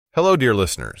Hello, dear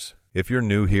listeners. If you're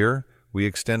new here, we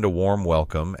extend a warm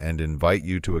welcome and invite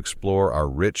you to explore our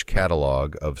rich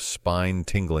catalog of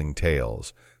spine-tingling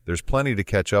tales. There's plenty to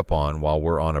catch up on while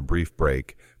we're on a brief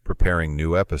break, preparing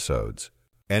new episodes.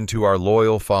 And to our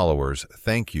loyal followers,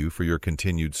 thank you for your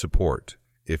continued support.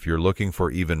 If you're looking for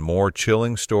even more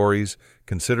chilling stories,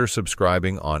 consider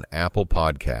subscribing on Apple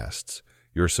Podcasts.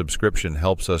 Your subscription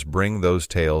helps us bring those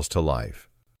tales to life.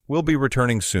 We'll be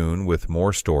returning soon with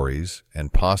more stories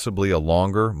and possibly a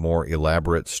longer, more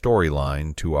elaborate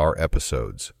storyline to our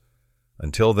episodes.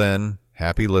 Until then,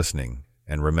 happy listening,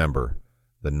 and remember,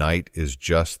 the night is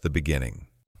just the beginning.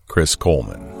 Chris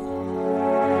Coleman.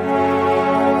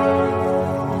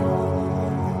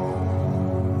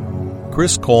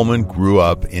 Chris Coleman grew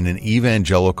up in an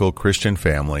evangelical Christian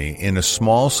family in a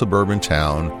small suburban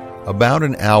town about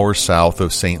an hour south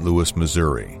of St. Louis,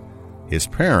 Missouri. His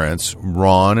parents,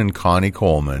 Ron and Connie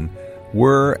Coleman,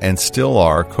 were and still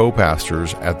are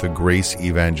co-pastors at the Grace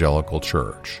Evangelical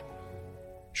Church.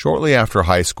 Shortly after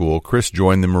high school, Chris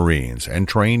joined the Marines and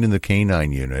trained in the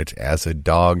K-9 unit as a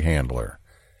dog handler.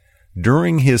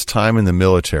 During his time in the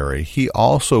military, he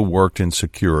also worked in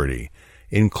security,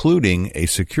 including a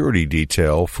security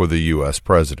detail for the U.S.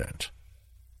 President.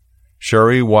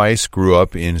 Sherry Weiss grew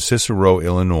up in Cicero,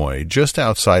 Illinois, just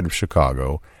outside of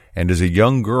Chicago, and as a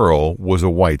young girl was a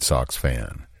White Sox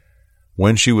fan.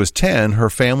 When she was 10, her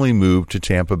family moved to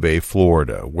Tampa Bay,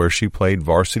 Florida, where she played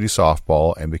varsity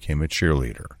softball and became a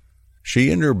cheerleader. She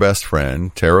and her best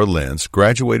friend, Tara Lentz,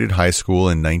 graduated high school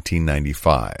in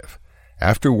 1995.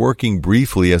 After working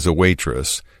briefly as a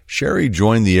waitress, Sherry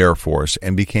joined the Air Force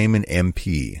and became an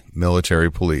MP,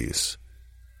 military police.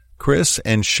 Chris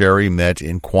and Sherry met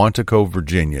in Quantico,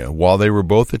 Virginia, while they were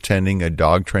both attending a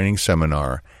dog training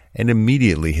seminar and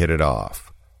immediately hit it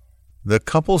off. The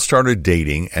couple started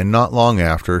dating, and not long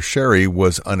after, Sherry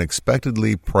was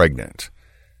unexpectedly pregnant.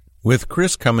 With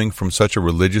Chris coming from such a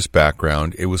religious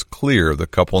background, it was clear the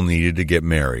couple needed to get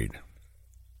married.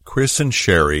 Chris and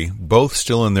Sherry, both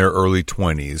still in their early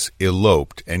 20s,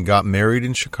 eloped and got married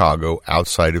in Chicago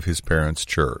outside of his parents'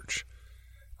 church.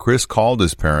 Chris called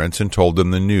his parents and told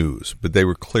them the news, but they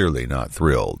were clearly not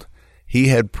thrilled. He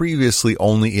had previously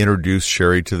only introduced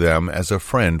Sherry to them as a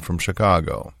friend from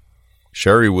Chicago.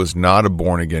 Sherry was not a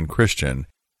born-again Christian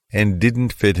and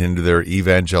didn't fit into their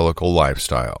evangelical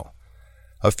lifestyle.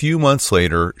 A few months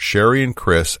later, Sherry and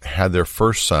Chris had their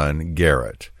first son,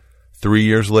 Garrett. 3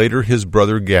 years later, his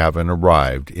brother Gavin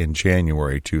arrived in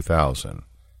January 2000.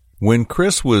 When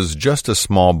Chris was just a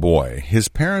small boy, his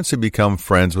parents had become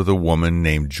friends with a woman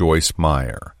named Joyce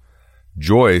Meyer.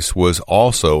 Joyce was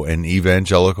also an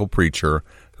evangelical preacher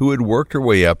who had worked her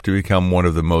way up to become one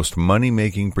of the most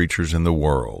money-making preachers in the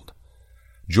world.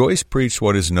 Joyce preached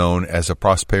what is known as a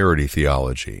prosperity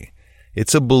theology.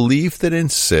 It's a belief that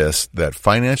insists that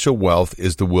financial wealth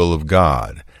is the will of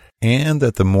God, and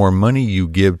that the more money you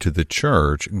give to the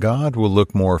church, God will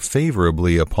look more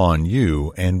favorably upon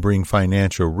you and bring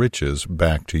financial riches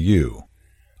back to you.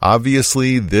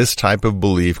 Obviously, this type of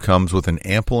belief comes with an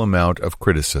ample amount of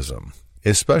criticism,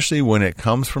 especially when it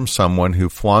comes from someone who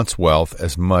flaunts wealth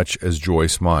as much as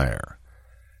Joyce Meyer.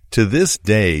 To this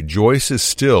day, Joyce is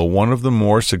still one of the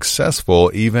more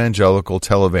successful evangelical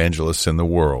televangelists in the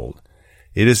world.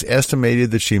 It is estimated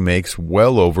that she makes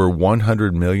well over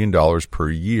 $100 million per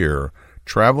year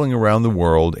traveling around the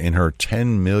world in her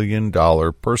 $10 million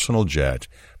personal jet,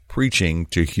 preaching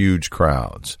to huge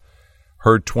crowds.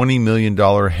 Her $20 million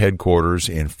headquarters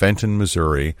in Fenton,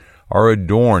 Missouri, are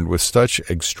adorned with such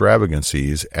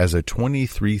extravagancies as a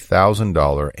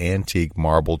 $23,000 antique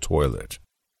marble toilet.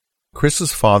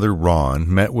 Chris's father,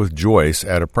 Ron, met with Joyce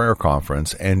at a prayer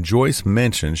conference, and Joyce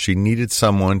mentioned she needed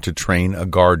someone to train a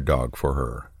guard dog for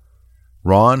her.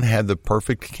 Ron had the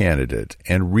perfect candidate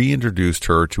and reintroduced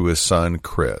her to his son,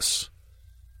 Chris.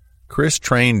 Chris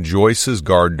trained Joyce's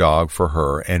guard dog for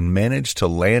her and managed to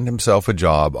land himself a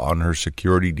job on her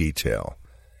security detail.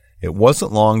 It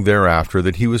wasn't long thereafter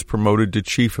that he was promoted to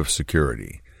chief of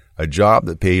security, a job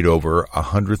that paid over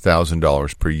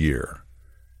 $100,000 per year.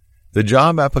 The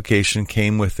job application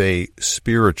came with a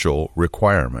spiritual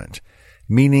requirement,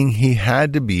 meaning he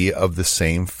had to be of the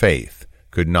same faith,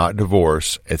 could not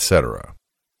divorce, etc.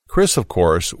 Chris, of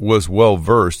course, was well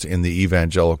versed in the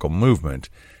evangelical movement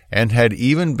and had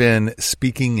even been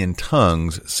speaking in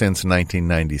tongues since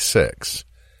 1996.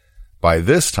 By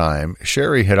this time,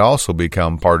 Sherry had also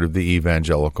become part of the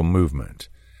evangelical movement.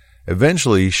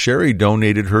 Eventually, Sherry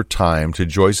donated her time to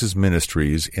Joyce's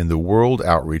ministries in the World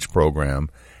Outreach Program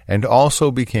and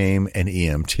also became an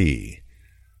EMT.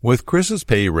 With Chris's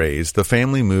pay raise, the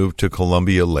family moved to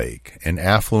Columbia Lake, an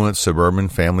affluent suburban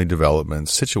family development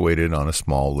situated on a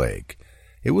small lake.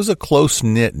 It was a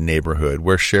close-knit neighborhood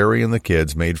where Sherry and the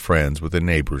kids made friends with the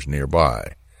neighbors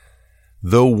nearby.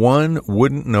 Though one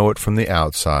wouldn't know it from the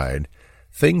outside,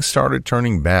 things started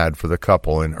turning bad for the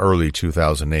couple in early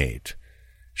 2008.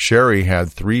 Sherry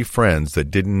had 3 friends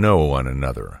that didn't know one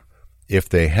another. If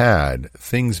they had,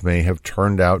 things may have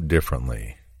turned out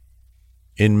differently.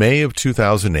 In May of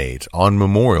 2008, on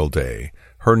Memorial Day,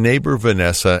 her neighbor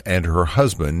Vanessa and her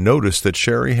husband noticed that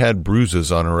Sherry had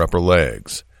bruises on her upper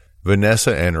legs.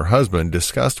 Vanessa and her husband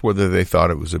discussed whether they thought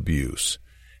it was abuse.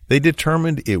 They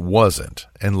determined it wasn't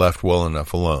and left well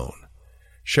enough alone.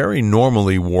 Sherry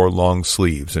normally wore long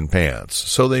sleeves and pants,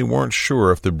 so they weren't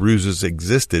sure if the bruises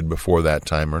existed before that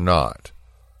time or not.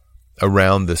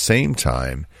 Around the same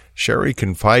time, Sherry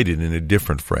confided in a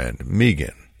different friend,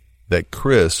 Megan, that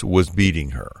Chris was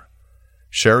beating her.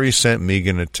 Sherry sent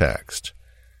Megan a text.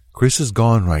 "Chris is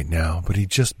gone right now, but he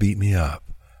just beat me up.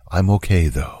 I'm okay,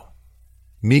 though."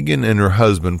 Megan and her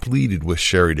husband pleaded with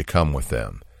Sherry to come with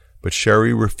them, but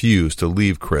Sherry refused to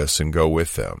leave Chris and go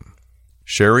with them.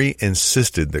 Sherry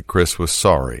insisted that Chris was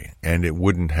sorry and it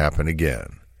wouldn't happen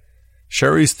again.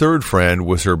 Sherry's third friend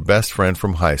was her best friend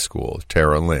from high school,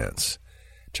 Tara Lentz.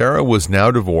 Tara was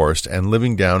now divorced and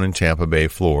living down in Tampa Bay,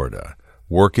 Florida,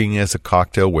 working as a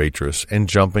cocktail waitress and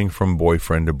jumping from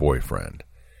boyfriend to boyfriend.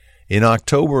 In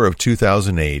October of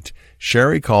 2008,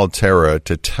 Sherry called Tara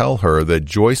to tell her that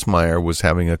Joyce Meyer was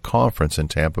having a conference in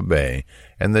Tampa Bay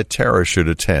and that Tara should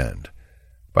attend.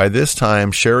 By this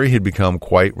time, Sherry had become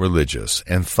quite religious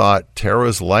and thought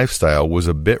Tara's lifestyle was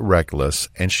a bit reckless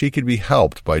and she could be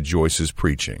helped by Joyce's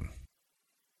preaching.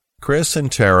 Chris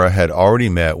and Tara had already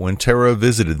met when Tara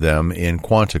visited them in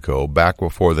Quantico back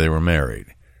before they were married.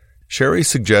 Sherry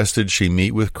suggested she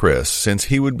meet with Chris since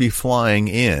he would be flying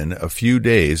in a few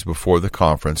days before the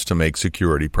conference to make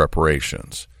security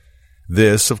preparations.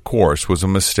 This, of course, was a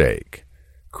mistake.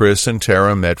 Chris and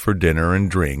Tara met for dinner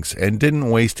and drinks and didn't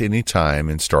waste any time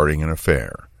in starting an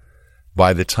affair.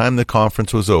 By the time the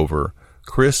conference was over,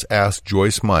 Chris asked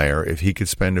Joyce Meyer if he could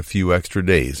spend a few extra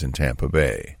days in Tampa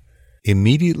Bay.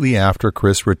 Immediately after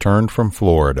Chris returned from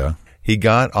Florida, he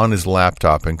got on his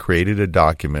laptop and created a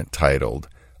document titled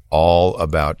All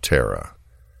About Tara.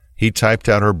 He typed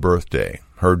out her birthday,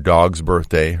 her dog's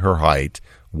birthday, her height,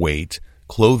 weight,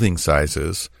 clothing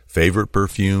sizes, favorite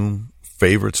perfume,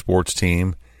 favorite sports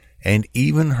team, and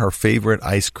even her favorite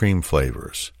ice cream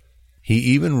flavors. He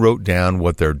even wrote down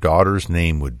what their daughter's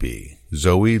name would be,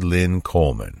 Zoe Lynn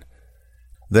Coleman.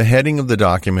 The heading of the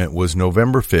document was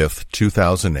November 5th,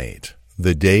 2008,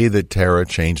 the day that Tara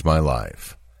changed my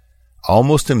life.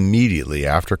 Almost immediately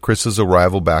after Chris's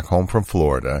arrival back home from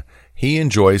Florida, he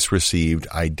and Joyce received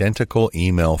identical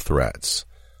email threats.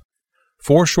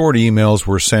 4 short emails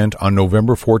were sent on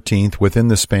November 14th within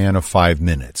the span of 5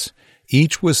 minutes.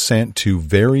 Each was sent to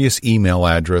various email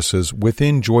addresses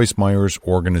within Joyce Meyer's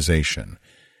organization.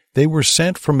 They were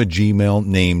sent from a Gmail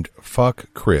named Fuck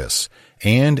Chris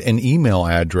and an email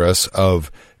address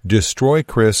of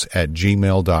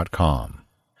destroychris@gmail.com.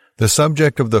 The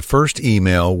subject of the first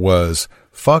email was,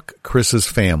 "Fuck Chris's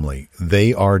family,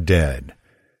 they are dead."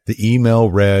 The email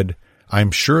read,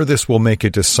 "I'm sure this will make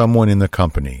it to someone in the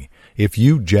company. If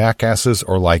you jackasses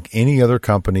are like any other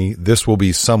company, this will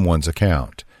be someone's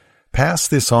account. Pass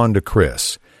this on to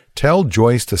Chris. Tell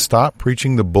Joyce to stop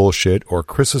preaching the bullshit or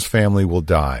Chris's family will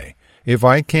die. If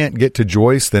I can't get to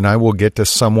Joyce, then I will get to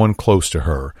someone close to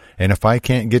her. And if I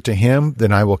can't get to him,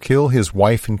 then I will kill his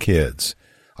wife and kids.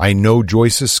 I know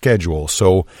Joyce's schedule,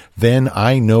 so then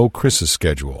I know Chris's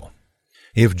schedule.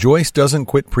 If Joyce doesn't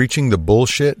quit preaching the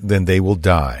bullshit, then they will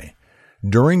die.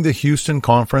 During the Houston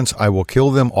conference, I will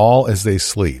kill them all as they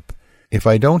sleep. If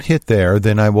I don't hit there,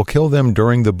 then I will kill them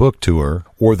during the book tour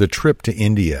or the trip to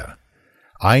India.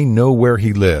 I know where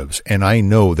he lives, and I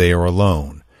know they are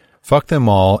alone. Fuck them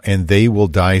all, and they will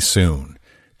die soon.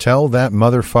 Tell that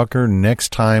motherfucker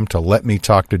next time to let me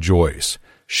talk to Joyce.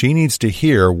 She needs to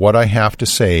hear what I have to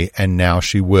say, and now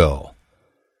she will."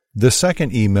 The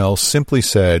second email simply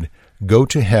said, "Go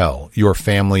to hell, your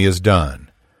family is done."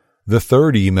 The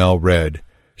third email read,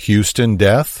 "Houston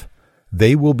death?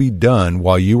 They will be done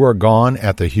while you are gone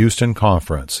at the Houston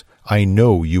conference. I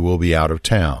know you will be out of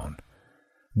town."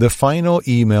 The final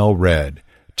email read,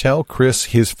 "Tell Chris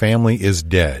his family is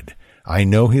dead. I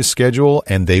know his schedule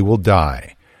and they will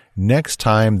die. Next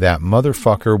time that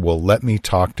motherfucker will let me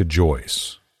talk to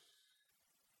Joyce."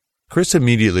 Chris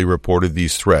immediately reported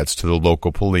these threats to the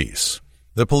local police.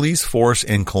 The police force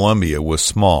in Columbia was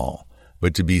small,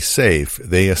 but to be safe,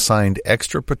 they assigned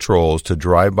extra patrols to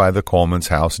drive by the Coleman's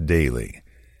house daily.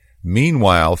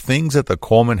 Meanwhile, things at the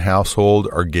Coleman household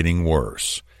are getting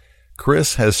worse.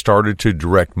 Chris has started to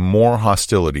direct more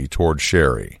hostility toward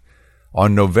Sherry.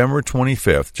 On November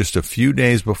 25th, just a few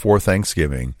days before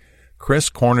Thanksgiving, Chris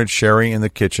cornered Sherry in the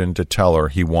kitchen to tell her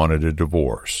he wanted a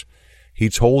divorce. He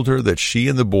told her that she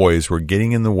and the boys were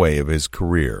getting in the way of his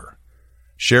career.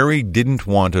 Sherry didn't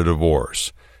want a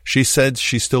divorce. She said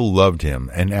she still loved him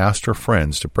and asked her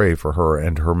friends to pray for her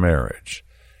and her marriage.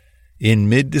 In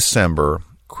mid-December,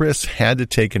 Chris had to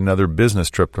take another business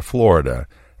trip to Florida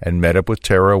and met up with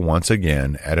Tara once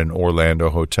again at an Orlando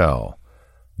hotel.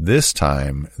 This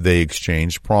time, they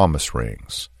exchanged promise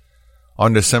rings.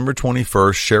 On December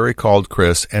 21st, Sherry called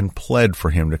Chris and pled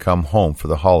for him to come home for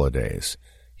the holidays.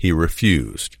 He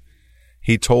refused.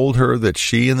 He told her that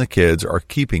she and the kids are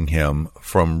keeping him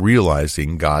from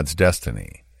realizing God's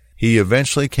destiny. He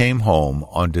eventually came home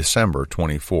on December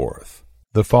 24th.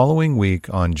 The following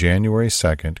week, on January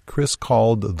 2nd, Chris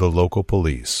called the local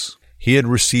police. He had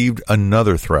received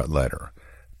another threat letter.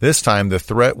 This time, the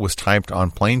threat was typed on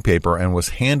plain paper and was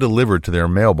hand-delivered to their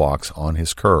mailbox on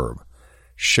his curb.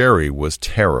 Sherry was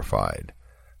terrified.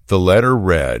 The letter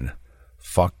read,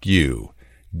 "Fuck you.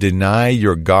 Deny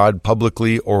your God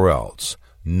publicly or else.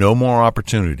 No more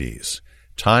opportunities.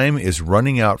 Time is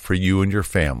running out for you and your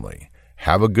family.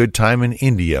 Have a good time in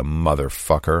India,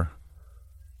 motherfucker."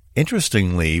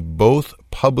 Interestingly, both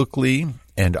publicly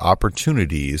and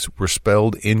opportunities were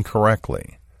spelled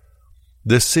incorrectly.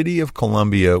 The city of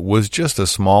Columbia was just a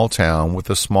small town with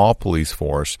a small police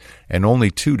force and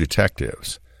only 2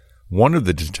 detectives. One of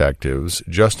the detectives,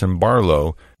 Justin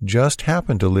Barlow, just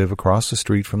happened to live across the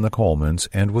street from the Colemans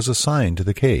and was assigned to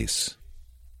the case.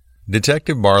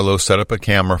 Detective Barlow set up a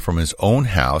camera from his own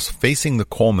house facing the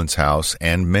Coleman's house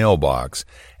and mailbox,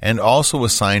 and also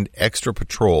assigned extra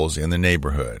patrols in the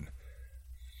neighborhood.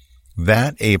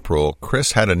 That April,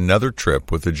 Chris had another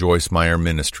trip with the Joyce Meyer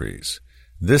Ministries.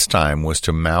 This time was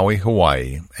to Maui,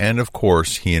 Hawaii, and of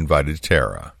course he invited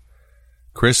Tara.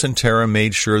 Chris and Tara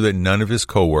made sure that none of his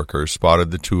coworkers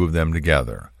spotted the 2 of them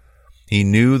together. He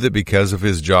knew that because of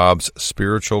his job's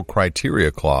spiritual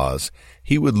criteria clause,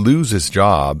 he would lose his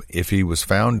job if he was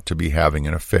found to be having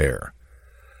an affair.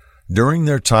 During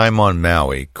their time on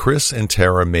Maui, Chris and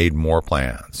Tara made more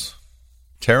plans.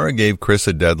 Tara gave Chris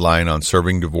a deadline on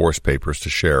serving divorce papers to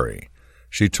Sherry.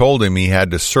 She told him he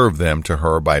had to serve them to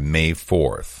her by May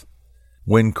 4th.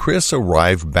 When Chris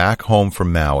arrived back home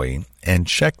from Maui and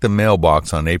checked the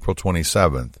mailbox on April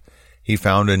 27th, he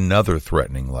found another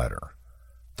threatening letter.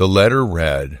 The letter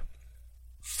read,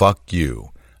 "Fuck you.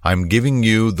 I'm giving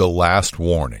you the last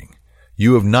warning.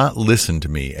 You have not listened to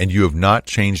me and you have not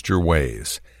changed your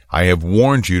ways. I have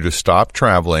warned you to stop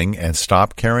traveling and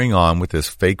stop carrying on with this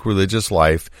fake religious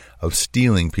life of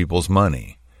stealing people's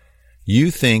money.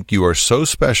 You think you are so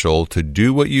special to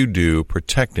do what you do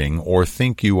protecting or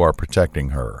think you are protecting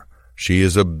her. She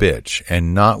is a bitch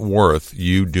and not worth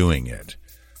you doing it.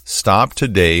 Stop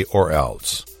today or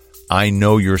else. I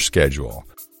know your schedule."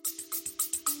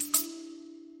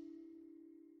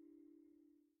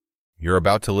 You're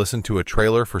about to listen to a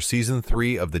trailer for Season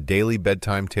 3 of the Daily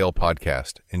Bedtime Tale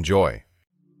podcast. Enjoy.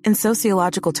 In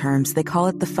sociological terms, they call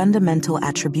it the fundamental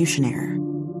attribution error.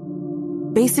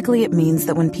 Basically, it means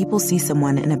that when people see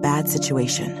someone in a bad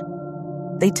situation,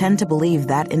 they tend to believe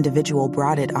that individual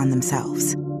brought it on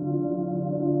themselves.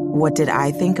 What did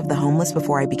I think of the homeless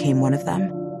before I became one of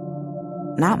them?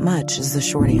 Not much is the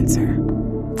short answer.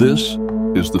 This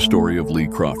is the story of Lee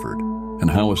Crawford and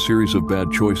how a series of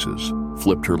bad choices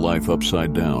flipped her life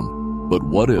upside down. But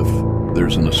what if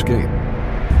there's an escape?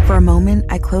 For a moment,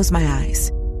 I close my eyes,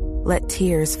 let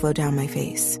tears flow down my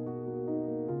face.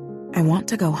 I want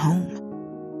to go home.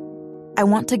 I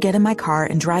want to get in my car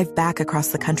and drive back across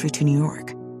the country to New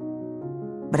York.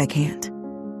 But I can't.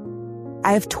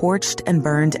 I have torched and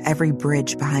burned every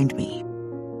bridge behind me.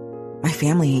 My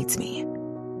family hates me.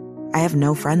 I have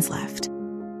no friends left.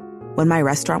 When my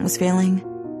restaurant was failing,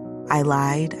 I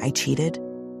lied, I cheated,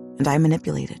 and I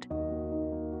manipulated.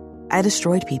 I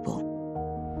destroyed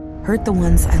people, hurt the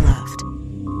ones I loved.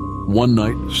 One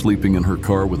night, sleeping in her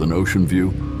car with an ocean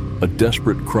view, a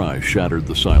desperate cry shattered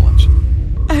the silence.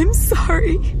 I'm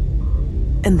sorry.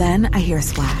 And then I hear a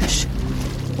splash.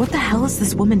 What the hell is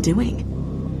this woman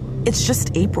doing? It's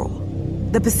just April.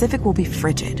 The Pacific will be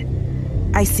frigid.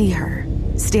 I see her,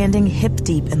 standing hip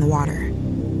deep in the water.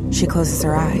 She closes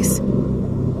her eyes,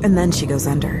 and then she goes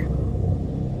under.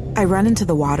 I run into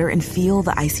the water and feel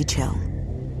the icy chill.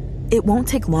 It won't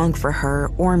take long for her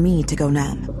or me to go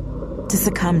numb, to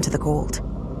succumb to the cold.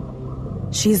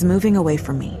 She's moving away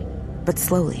from me, but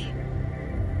slowly.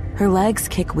 Her legs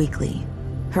kick weakly.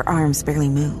 Her arms barely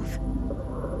move.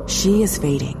 She is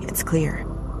fading, it's clear.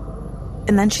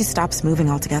 And then she stops moving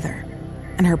altogether,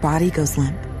 and her body goes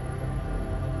limp.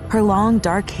 Her long,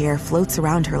 dark hair floats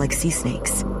around her like sea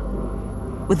snakes.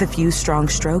 With a few strong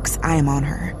strokes, I am on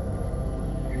her.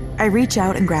 I reach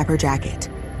out and grab her jacket,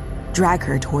 drag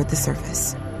her toward the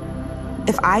surface.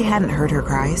 If I hadn't heard her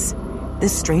cries,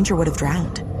 this stranger would have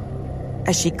drowned,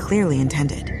 as she clearly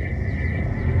intended.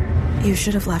 You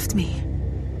should have left me.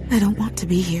 I don't want to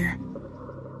be here.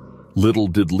 Little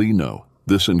did Lee know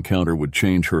this encounter would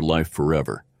change her life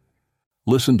forever.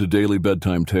 Listen to Daily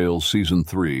Bedtime Tales Season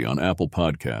 3 on Apple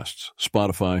Podcasts,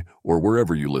 Spotify, or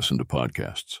wherever you listen to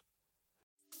podcasts.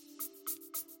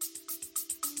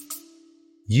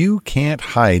 You can't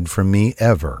hide from me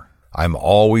ever. I'm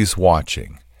always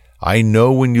watching. I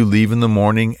know when you leave in the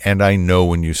morning, and I know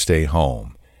when you stay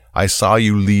home. I saw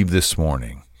you leave this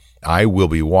morning. I will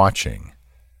be watching.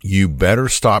 You better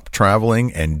stop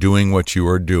traveling and doing what you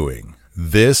are doing.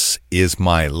 This is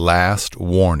my last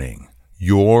warning.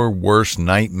 Your worst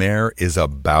nightmare is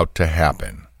about to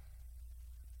happen.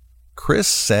 Chris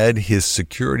said his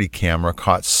security camera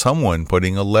caught someone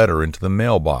putting a letter into the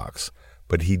mailbox,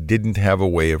 but he didn't have a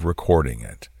way of recording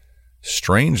it.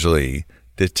 Strangely,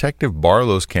 Detective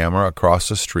Barlow's camera across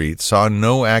the street saw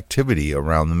no activity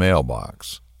around the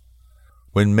mailbox.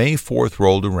 When May 4th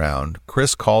rolled around,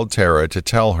 Chris called Tara to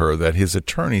tell her that his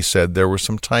attorney said there were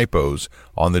some typos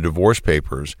on the divorce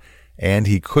papers and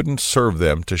he couldn't serve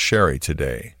them to Sherry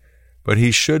today, but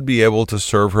he should be able to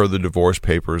serve her the divorce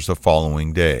papers the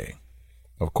following day.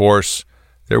 Of course,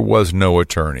 there was no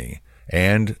attorney,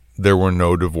 and there were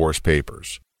no divorce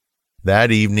papers.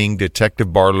 That evening,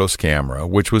 Detective Barlow's camera,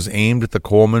 which was aimed at the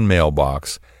Coleman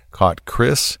mailbox, caught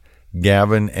Chris,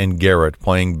 Gavin, and Garrett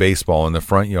playing baseball in the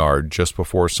front yard just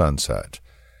before sunset.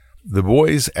 The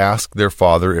boys asked their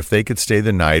father if they could stay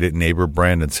the night at neighbor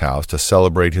Brandon's house to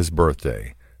celebrate his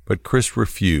birthday, but Chris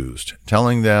refused,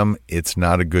 telling them it's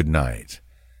not a good night.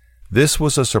 This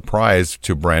was a surprise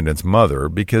to Brandon's mother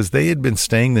because they had been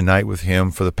staying the night with him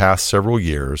for the past several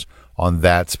years on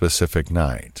that specific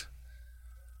night.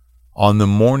 On the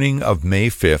morning of May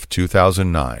 5th,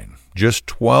 2009, just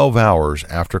 12 hours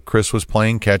after Chris was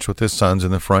playing catch with his sons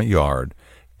in the front yard,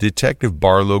 Detective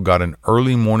Barlow got an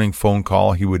early morning phone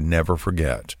call he would never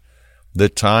forget. The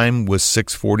time was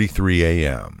 6:43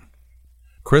 a.m.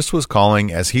 Chris was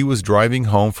calling as he was driving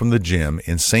home from the gym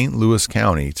in St. Louis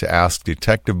County to ask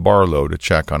Detective Barlow to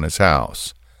check on his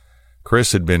house.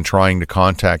 Chris had been trying to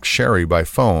contact Sherry by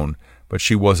phone, but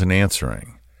she wasn't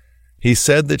answering. He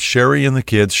said that Sherry and the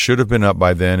kids should have been up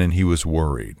by then and he was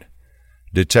worried.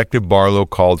 Detective Barlow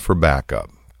called for backup,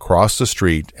 crossed the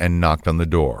street, and knocked on the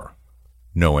door.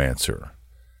 No answer.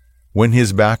 When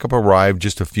his backup arrived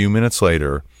just a few minutes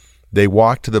later, they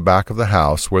walked to the back of the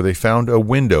house where they found a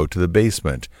window to the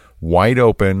basement, wide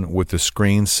open with the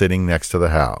screen sitting next to the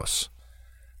house.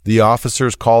 The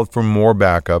officers called for more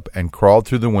backup and crawled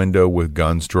through the window with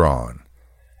guns drawn.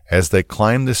 As they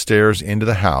climbed the stairs into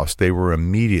the house, they were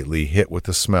immediately hit with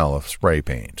the smell of spray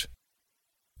paint.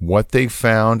 What they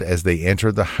found as they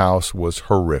entered the house was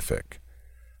horrific.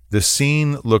 The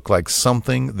scene looked like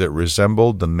something that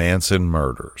resembled the Manson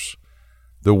murders.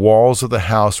 The walls of the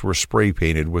house were spray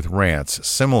painted with rants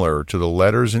similar to the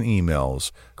letters and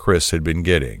emails Chris had been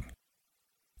getting.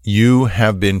 You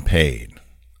have been paid.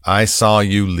 I saw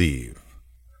you leave.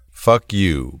 Fuck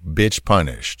you, bitch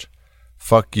punished.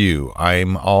 Fuck you,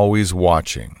 I'm always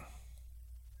watching.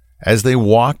 As they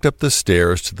walked up the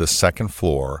stairs to the second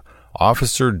floor,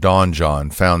 Officer Don John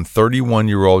found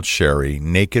 31-year-old Sherry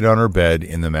naked on her bed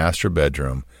in the master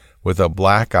bedroom with a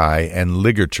black eye and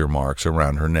ligature marks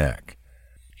around her neck.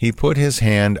 He put his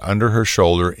hand under her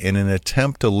shoulder in an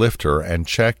attempt to lift her and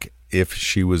check if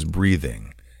she was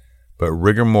breathing, but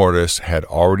rigor mortis had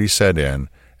already set in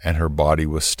and her body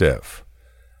was stiff.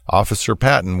 Officer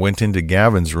Patton went into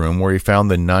Gavin's room where he found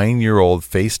the 9-year-old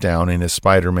face down in his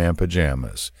Spider-Man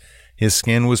pajamas. His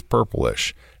skin was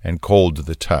purplish and cold to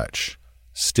the touch,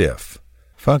 stiff.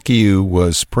 Fuck you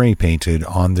was spray-painted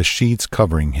on the sheets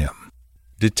covering him.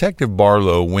 Detective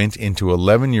Barlow went into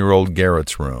 11-year-old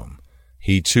Garrett's room.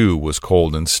 He, too, was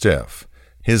cold and stiff.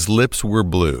 His lips were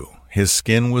blue, his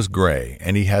skin was gray,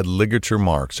 and he had ligature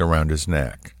marks around his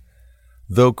neck.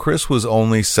 Though Chris was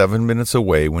only 7 minutes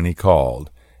away when he called,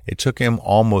 it took him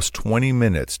almost 20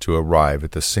 minutes to arrive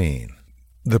at the scene.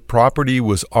 The property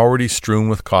was already strewn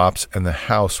with cops, and the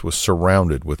house was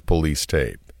surrounded with police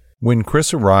tape. When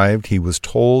Chris arrived, he was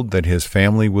told that his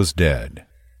family was dead.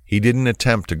 He didn't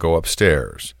attempt to go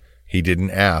upstairs. He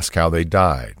didn't ask how they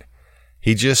died.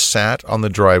 He just sat on the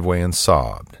driveway and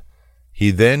sobbed. He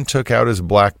then took out his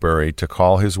BlackBerry to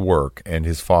call his work and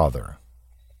his father.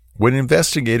 When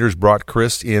investigators brought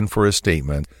Chris in for his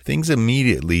statement, things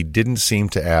immediately didn't seem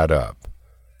to add up.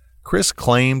 Chris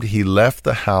claimed he left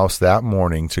the house that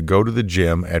morning to go to the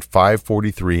gym at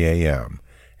 5:43 a.m.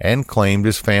 and claimed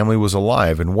his family was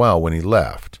alive and well when he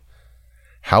left.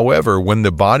 However, when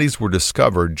the bodies were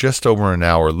discovered just over an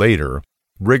hour later,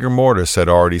 rigor mortis had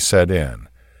already set in.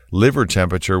 Liver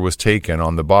temperature was taken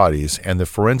on the bodies, and the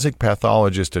forensic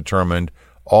pathologist determined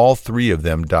all three of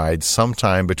them died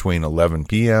sometime between 11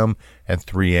 p.m. and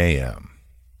 3 a.m.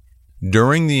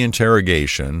 During the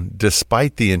interrogation,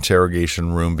 despite the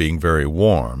interrogation room being very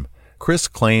warm, Chris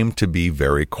claimed to be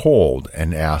very cold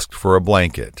and asked for a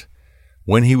blanket.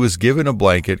 When he was given a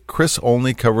blanket, Chris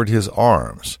only covered his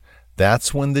arms.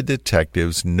 That's when the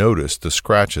detectives noticed the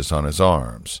scratches on his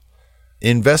arms.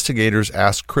 Investigators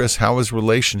asked Chris how his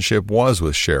relationship was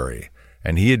with Sherry,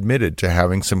 and he admitted to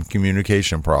having some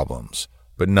communication problems,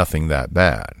 but nothing that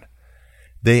bad.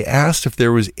 They asked if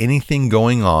there was anything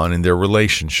going on in their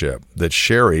relationship that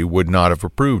Sherry would not have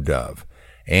approved of,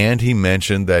 and he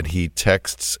mentioned that he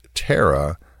texts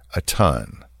Tara a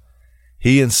ton.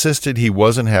 He insisted he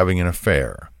wasn't having an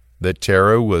affair, that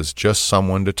Tara was just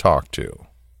someone to talk to.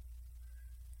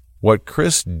 What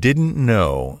Chris didn't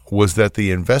know was that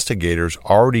the investigators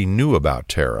already knew about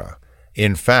Tara.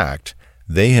 In fact,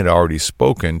 they had already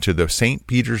spoken to the St.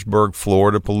 Petersburg,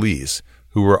 Florida police,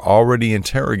 who were already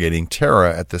interrogating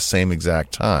Tara at the same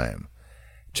exact time.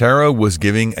 Tara was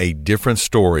giving a different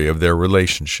story of their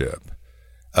relationship.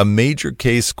 A major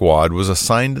case squad was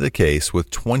assigned to the case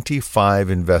with 25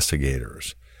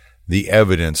 investigators. The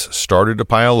evidence started to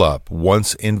pile up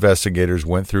once investigators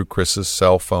went through Chris's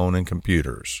cell phone and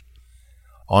computers.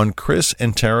 On Chris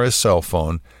and Tara's cell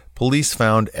phone, police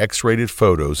found X-rated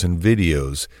photos and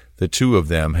videos the two of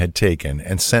them had taken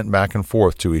and sent back and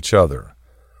forth to each other.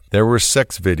 There were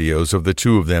sex videos of the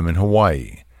two of them in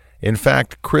Hawaii. In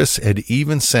fact, Chris had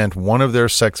even sent one of their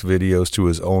sex videos to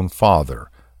his own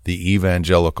father, the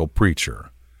evangelical preacher.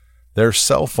 Their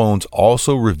cell phones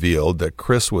also revealed that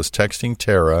Chris was texting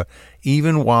Tara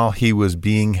even while he was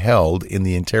being held in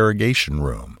the interrogation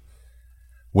room.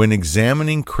 When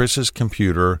examining Chris's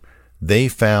computer, they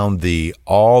found the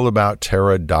All About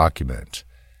Tara document.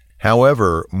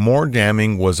 However, more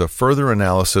damning was a further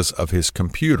analysis of his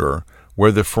computer,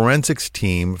 where the forensics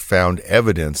team found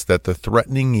evidence that the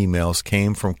threatening emails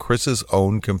came from Chris's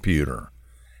own computer.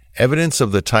 Evidence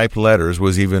of the typed letters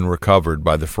was even recovered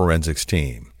by the forensics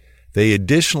team. They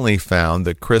additionally found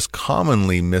that Chris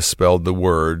commonly misspelled the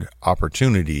word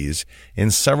opportunities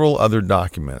in several other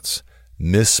documents,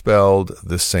 misspelled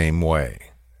the same way.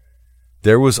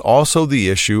 There was also the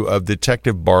issue of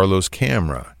Detective Barlow's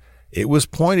camera. It was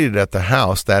pointed at the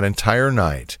house that entire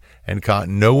night and caught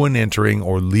no one entering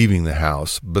or leaving the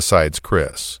house besides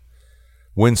Chris.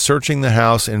 When searching the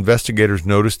house, investigators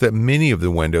noticed that many of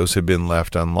the windows had been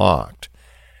left unlocked.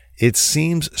 It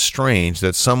seems strange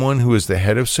that someone who is the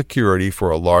head of security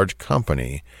for a large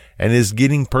company and is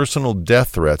getting personal death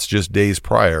threats just days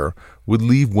prior would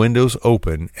leave windows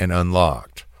open and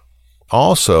unlocked.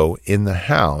 Also, in the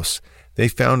house, they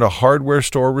found a hardware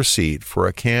store receipt for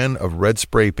a can of red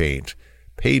spray paint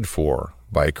paid for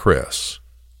by Chris.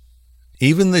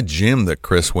 Even the gym that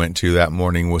Chris went to that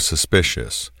morning was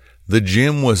suspicious. The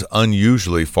gym was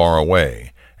unusually far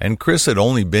away, and Chris had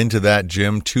only been to that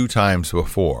gym 2 times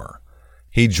before.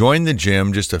 He joined the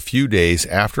gym just a few days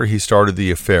after he started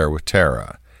the affair with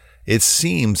Tara. It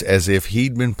seems as if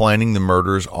he'd been planning the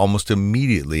murders almost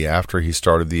immediately after he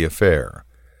started the affair.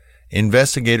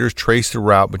 Investigators traced the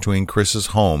route between Chris's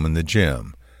home and the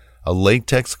gym. A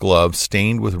latex glove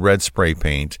stained with red spray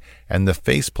paint and the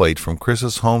faceplate from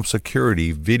Chris's home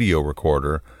security video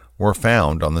recorder were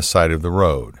found on the side of the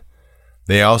road.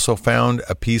 They also found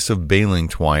a piece of baling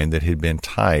twine that had been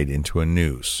tied into a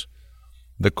noose.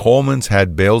 The Colemans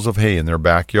had bales of hay in their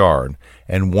backyard,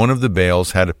 and one of the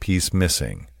bales had a piece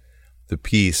missing. The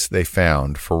piece they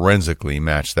found forensically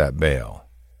matched that bale.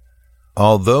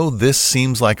 Although this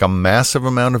seems like a massive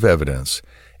amount of evidence,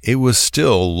 it was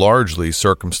still largely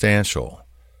circumstantial.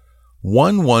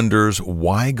 One wonders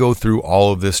why go through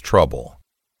all of this trouble.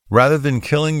 Rather than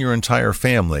killing your entire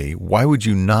family, why would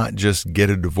you not just get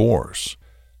a divorce?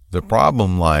 The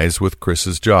problem lies with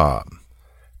Chris's job.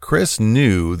 Chris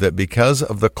knew that because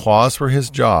of the clause for his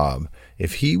job,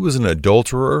 if he was an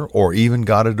adulterer or even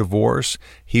got a divorce,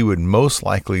 he would most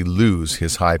likely lose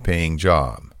his high-paying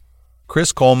job.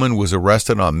 Chris Coleman was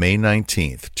arrested on May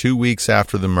 19th, 2 weeks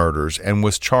after the murders, and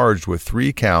was charged with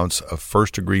 3 counts of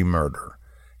first-degree murder.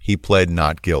 He pled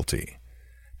not guilty.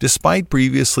 Despite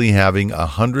previously having a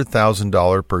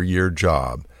 $100,000 per year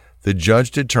job, the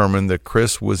judge determined that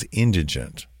Chris was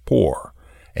indigent, poor,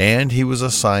 and he was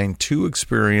assigned 2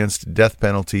 experienced death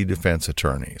penalty defense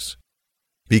attorneys.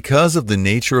 Because of the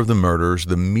nature of the murders,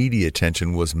 the media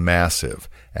attention was massive,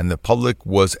 and the public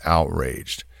was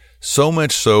outraged. So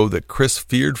much so that Chris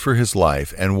feared for his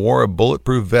life and wore a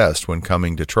bulletproof vest when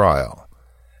coming to trial.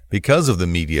 Because of the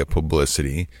media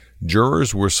publicity,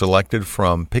 jurors were selected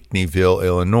from Pinckneyville,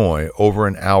 Illinois, over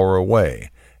an hour away,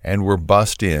 and were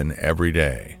bussed in every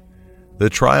day. The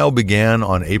trial began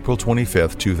on April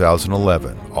 25,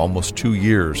 2011, almost 2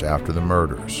 years after the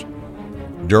murders.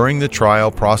 During the trial,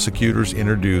 prosecutors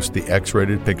introduced the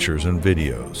X-rated pictures and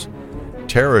videos.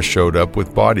 Tara showed up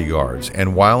with bodyguards,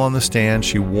 and while on the stand,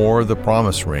 she wore the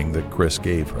promise ring that Chris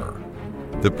gave her.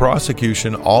 The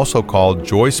prosecution also called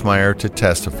Joyce Meyer to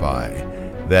testify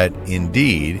that,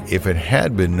 indeed, if it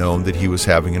had been known that he was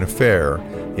having an affair,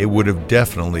 it would have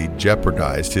definitely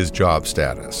jeopardized his job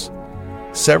status.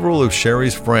 Several of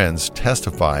Sherry's friends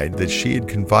testified that she had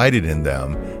confided in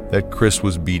them that Chris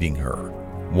was beating her,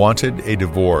 wanted a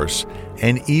divorce,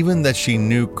 and even that she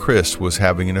knew Chris was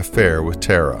having an affair with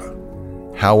Tara.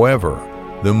 However,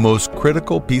 the most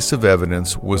critical piece of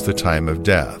evidence was the time of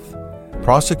death.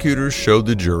 Prosecutors showed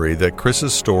the jury that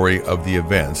Chris's story of the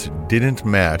events didn't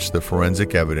match the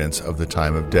forensic evidence of the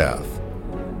time of death.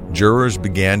 Jurors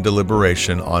began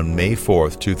deliberation on May 4,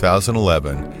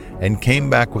 2011, and came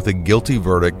back with a guilty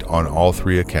verdict on all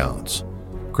 3 accounts.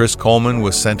 Chris Coleman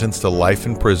was sentenced to life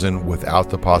in prison without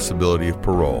the possibility of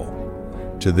parole.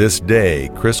 To this day,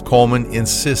 Chris Coleman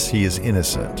insists he is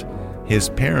innocent. His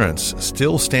parents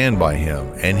still stand by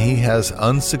him, and he has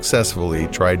unsuccessfully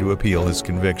tried to appeal his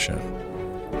conviction.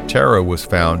 Tara was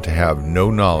found to have no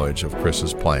knowledge of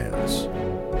Chris's plans.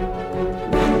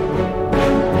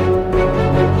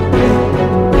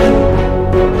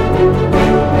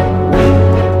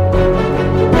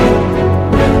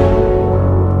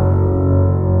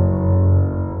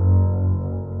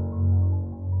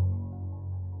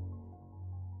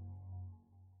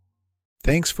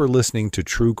 Thanks for listening to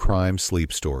True Crime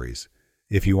Sleep Stories.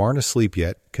 If you aren't asleep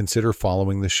yet, consider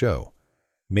following the show.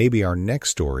 Maybe our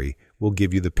next story will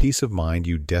give you the peace of mind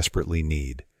you desperately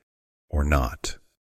need. Or not.